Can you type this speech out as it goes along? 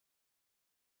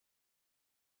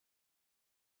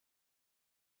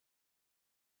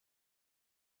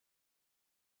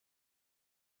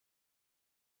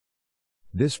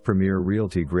This Premier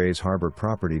Realty Grays Harbor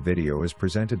property video is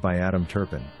presented by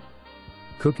Turpin.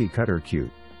 Cookie cutter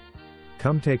cute.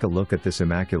 Come take a look at this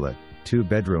immaculate,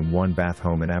 2-bedroom 1-bath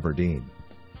home in Aberdeen.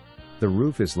 The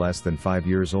roof is less than 5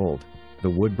 years old, the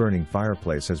wood-burning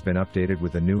fireplace has been updated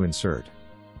with a new insert.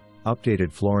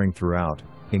 Updated flooring throughout,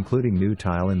 including new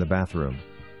tile in the bathroom.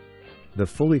 The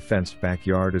fully fenced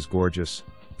backyard is gorgeous,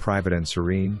 private and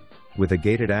serene, with a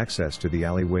gated access to the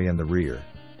alleyway and the rear.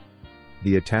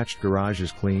 The attached garage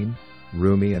is clean,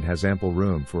 roomy and has ample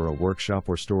room for a workshop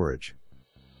or storage.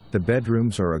 The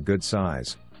bedrooms are a good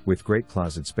size, with great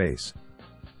closet space.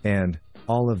 And,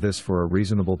 all of this for a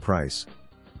reasonable price.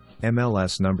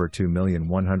 MLS number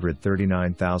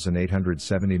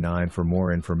 2,139,879. For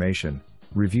more information,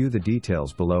 review the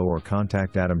details below or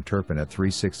contact Turpin at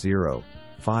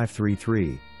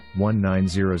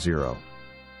 360-533-1900.